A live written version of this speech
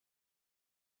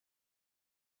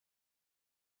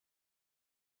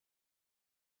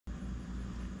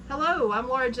Hello, I'm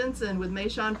Laura Jensen with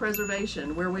Meishan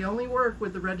Preservation, where we only work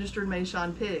with the registered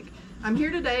Meishan pig. I'm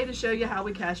here today to show you how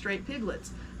we castrate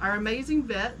piglets. Our amazing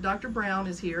vet, Dr. Brown,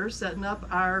 is here setting up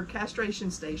our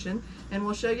castration station, and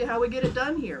we'll show you how we get it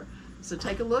done here. So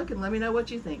take a look and let me know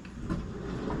what you think.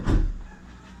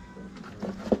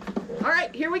 All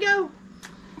right, here we go.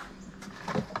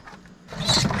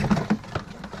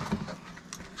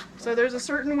 So there's a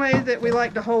certain way that we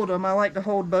like to hold them. I like to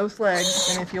hold both legs,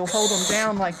 and if you'll hold them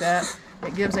down like that,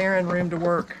 it gives Aaron room to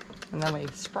work. And then we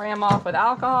spray them off with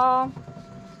alcohol.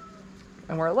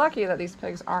 And we're lucky that these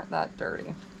pigs aren't that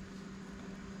dirty.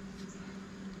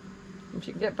 If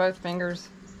you get both fingers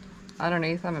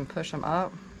underneath them and push them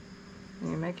up,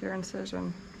 and you make your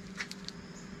incision.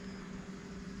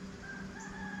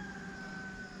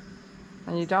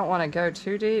 And you don't want to go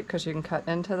too deep because you can cut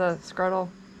into the scrotal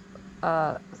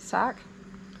sac.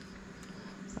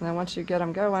 And then once you get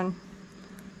them going,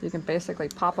 you can basically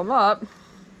pop them up.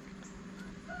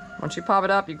 Once you pop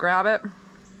it up, you grab it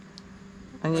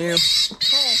and you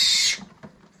pull.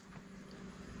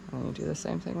 And you do the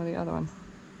same thing with the other one.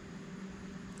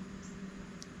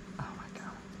 Oh my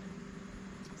god.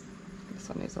 This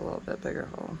one needs a little bit bigger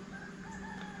hole.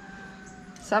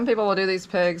 Some people will do these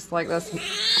pigs like this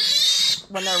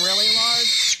when they're really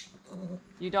large.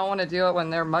 You don't want to do it when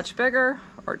they're much bigger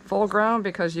or full grown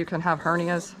because you can have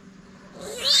hernias.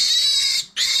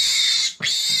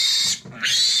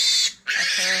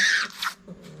 Okay.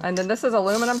 And then this is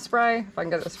aluminum spray, if I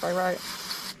can get the spray right.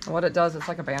 And what it does, it's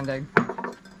like a Band-Aid.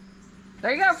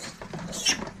 There you go.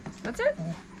 That's it.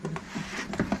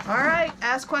 All right,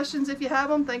 ask questions if you have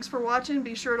them. Thanks for watching.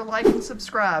 Be sure to like and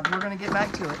subscribe. We're going to get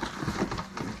back to it.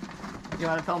 You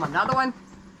want to film another one?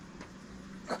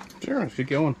 Sure, keep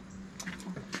going.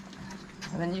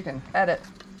 And then you can edit.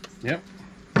 Yep.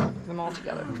 Them all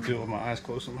together. Do it with my eyes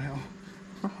closed somehow.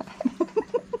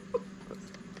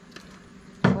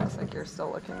 Looks like you're still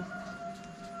looking.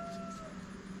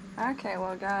 Okay,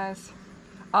 well guys.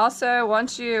 Also,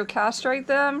 once you castrate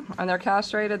them, and they're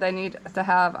castrated, they need to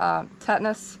have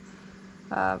tetanus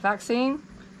vaccine.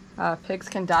 Pigs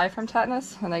can die from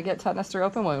tetanus, and they get tetanus through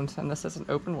open wounds, and this is an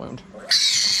open wound.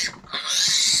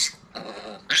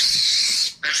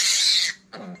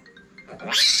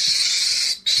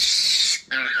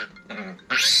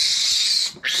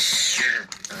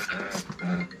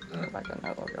 Back in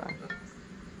that little guy.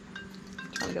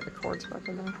 Trying to get the cords back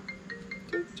in there.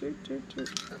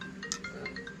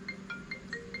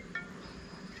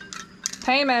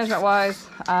 Pain management wise,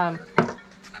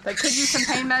 they could use some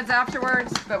pain meds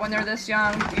afterwards, but when they're this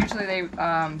young, usually they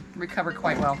recover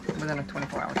quite well within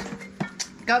 24 hours.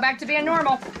 Go back to being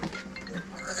normal.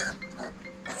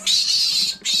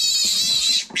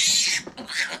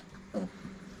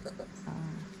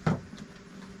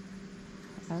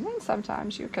 And then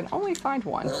sometimes you can only find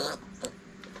one. Dude,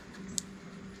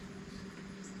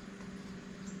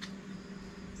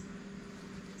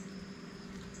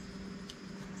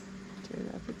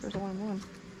 I think there's only one.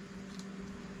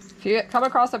 If you come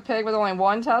across a pig with only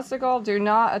one testicle, do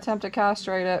not attempt to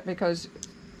castrate it because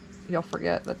you'll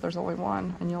forget that there's only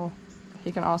one, and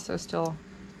he can also still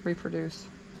reproduce.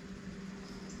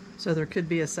 So there could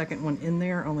be a second one in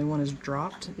there, only one is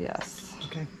dropped? Yes.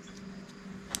 Okay.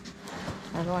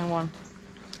 There's only one.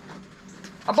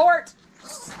 Abort!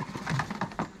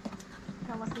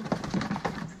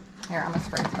 Here, I'm gonna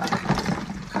spray this back.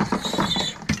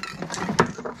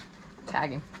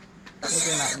 Tagging. We'll do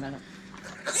that in a minute.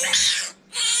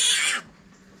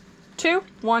 2,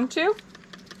 1, 2.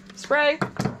 Spray.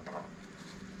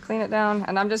 Clean it down,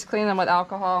 and I'm just cleaning them with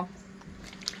alcohol.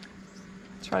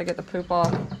 Try to get the poop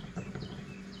off.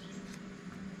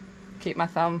 Keep my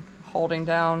thumb holding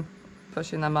down,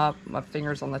 pushing them up, my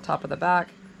fingers on the top of the back.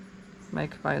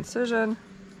 Make my incision.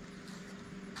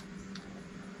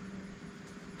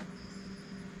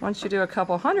 Once you do a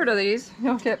couple hundred of these,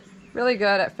 you'll get really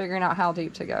good at figuring out how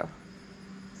deep to go.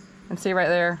 And see right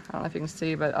there, I don't know if you can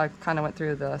see, but I kind of went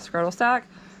through the scrotal sac,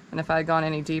 and if I had gone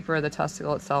any deeper, the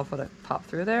testicle itself would have popped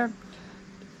through there.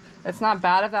 It's not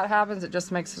bad if that happens, it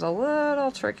just makes it a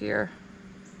little trickier.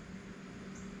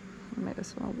 I'll make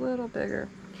this one a little bigger.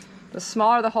 The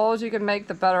smaller the holes you can make,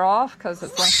 the better off, because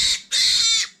it's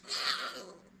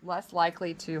less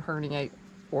likely to herniate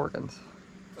organs.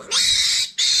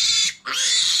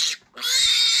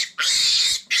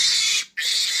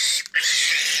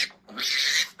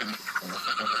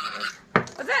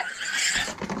 That's it.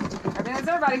 I think that's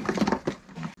everybody.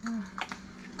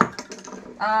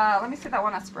 Let me see that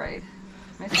one I sprayed.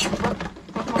 Maybe flip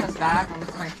them on his back and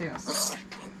spray too.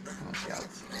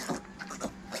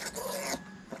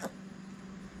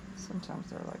 Sometimes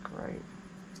they're like right.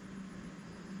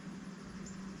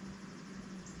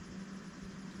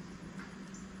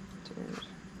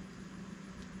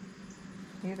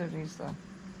 either needs the...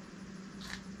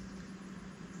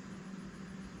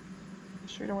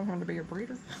 Sure you don't want him to be a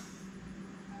breeder?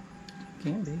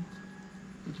 Can be.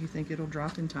 Did you think it'll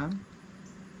drop in time?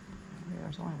 Yeah,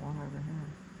 there's only one over here.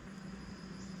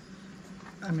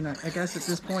 I mean, I guess at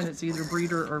this point it's either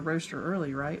breeder or roaster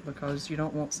early, right? Because you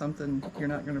don't want something you're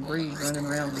not going to breed running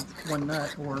around with one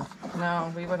nut or...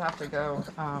 No, we would have to go,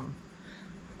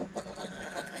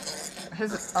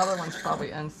 his other one's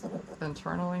probably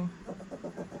internally.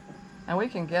 And we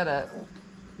can get it.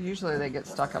 Usually they get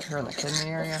stuck up here in the kidney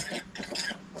area.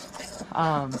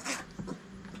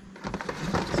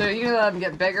 So you can let him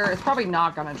get bigger. It's probably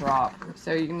not going to drop.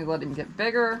 So you can let him get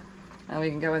bigger, and we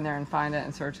can go in there and find it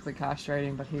and surgically castrate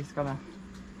him. But he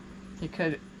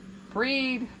could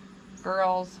breed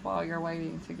girls while you're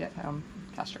waiting to get him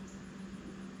castrated.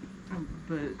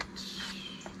 But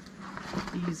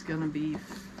he's going to be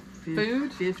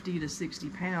Food? 50 to 60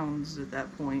 pounds at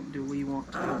that point. Do we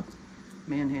want to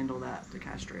manhandle that to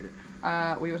castrate it?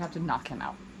 We would have to knock him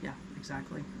out. Yeah,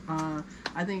 exactly.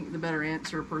 I think the better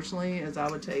answer personally is I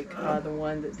would take the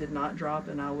one that did not drop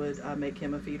and I would make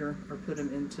him a feeder or put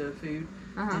him into food.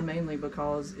 And mainly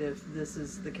because if this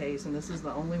is the case, and this is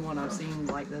the only one I've seen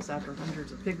like this after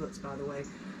hundreds of piglets, by the way,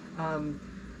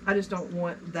 I just don't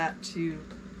want that to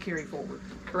carry forward.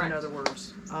 Correct. In other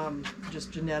words,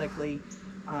 just genetically,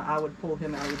 I would pull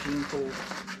him out of the gene pool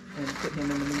and put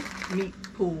him in the meat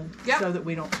pool so that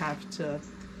we don't have to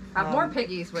have more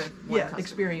piggies with one customer.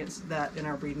 Experience that in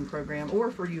our breeding program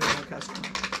or for you and our customer.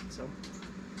 So,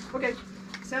 okay,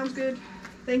 sounds good.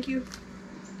 Thank you.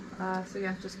 So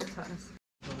yeah, just get tetanus.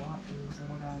 A lot for these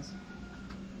little guys.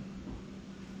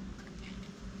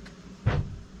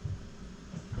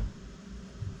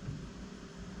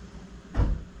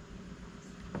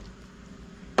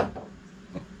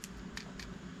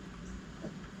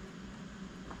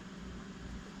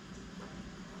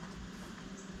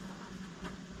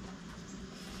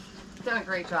 Done a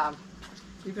great job.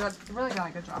 You've really done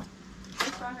a good job.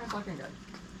 This right here is looking good.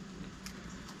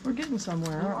 We're getting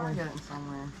somewhere, aren't we? Getting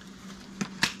somewhere.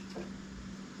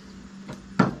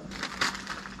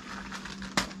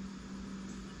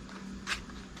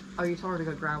 Oh, you told her to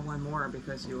go grab one more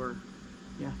because you were...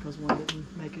 Yeah, because one didn't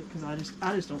make it. Because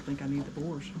I just don't think I need the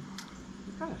boars.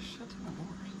 You've got a shit ton of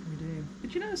boars. We do.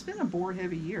 But you know, it's been a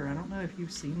boar-heavy year. I don't know if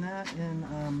you've seen that in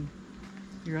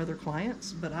your other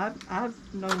clients, but I've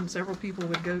known several people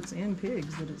with goats and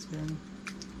pigs that it's been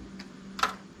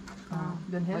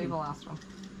heavy. Leave the last one.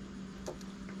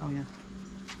 Oh yeah.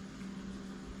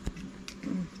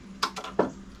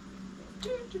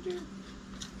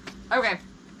 Okay.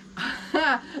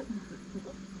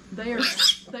 They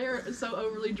are so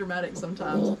overly dramatic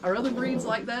sometimes. Are other breeds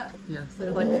like that? Yes. They're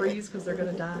like freeze because they're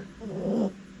gonna die.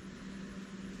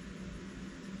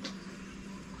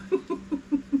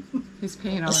 He's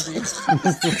peeing all over you.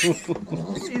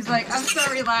 He's like, I'm so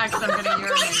relaxed, I'm gonna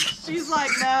urinate. She's like,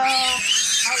 no.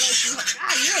 I'll let you.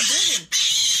 Ah, you're a big one.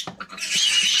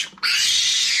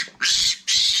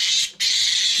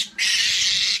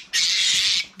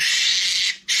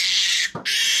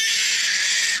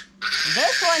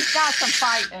 This one's got some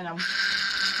fight in him.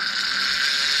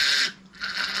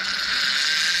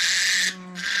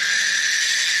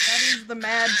 That is the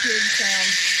mad pig sound.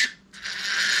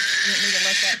 You want me to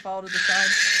let that fall to the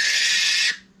side?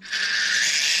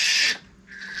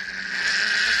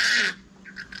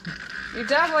 You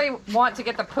definitely want to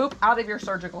get the poop out of your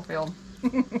surgical field.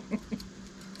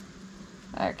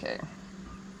 Okay.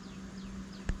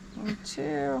 1,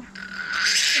 2.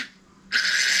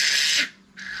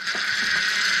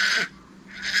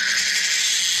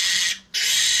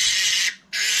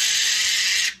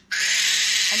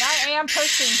 And I am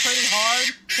pushing pretty hard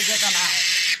to get them out.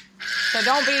 So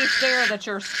don't be scared that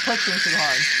you're pushing too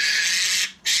hard.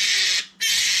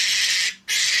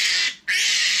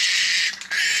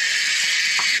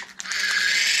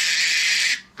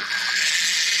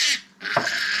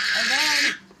 And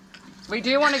then we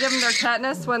do want to give them their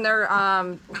tetanus when they're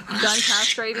done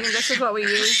castrating. This is what we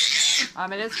use.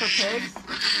 It is for pigs.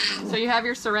 So you have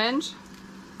your syringe.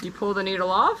 You pull the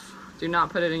needle off. Do not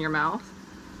put it in your mouth.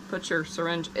 Put your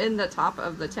syringe in the top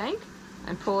of the tank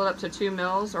and pull it up to 2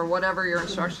 mils or whatever your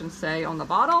instructions say on the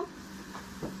bottle.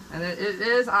 And it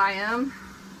is IM.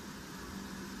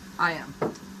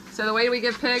 So the way we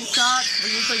give pigs shots, we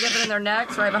usually give it in their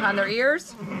necks, right behind their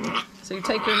ears. So you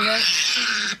take your neck,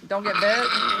 don't get bit,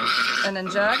 and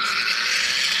inject,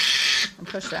 and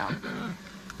push down.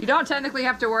 You don't technically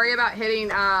have to worry about hitting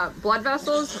blood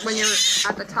vessels when you're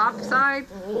at the top side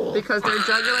because their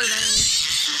jugular veins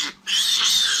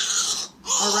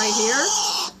are right here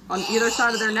on either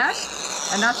side of their neck,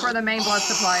 and that's where the main blood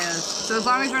supply is. So as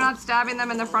long as you're not stabbing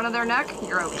them in the front of their neck,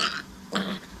 you're okay.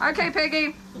 Okay,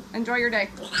 Piggy, enjoy your day.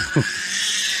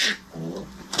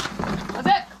 That's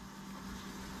it.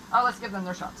 Oh, let's give them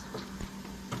their shots.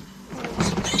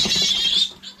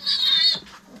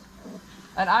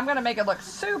 And I'm gonna make it look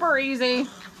super easy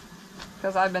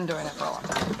because I've been doing it for a long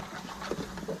time.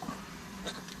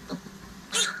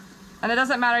 And it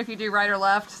doesn't matter if you do right or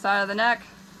left side of the neck.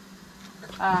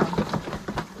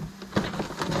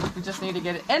 You just need to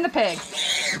get it in the pig.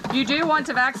 You do want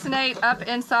to vaccinate up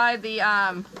inside the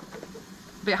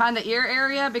behind the ear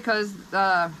area, because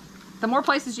the more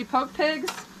places you poke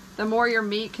pigs, the more your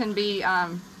meat can be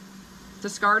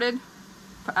discarded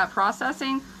at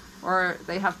processing, or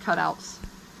they have cutouts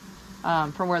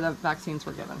from where the vaccines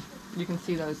were given. You can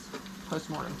see those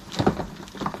post-mortem.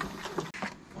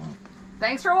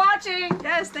 Thanks for watching.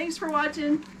 Yes, thanks for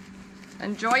watching.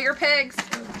 Enjoy your pigs.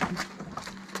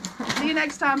 See you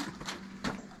next time.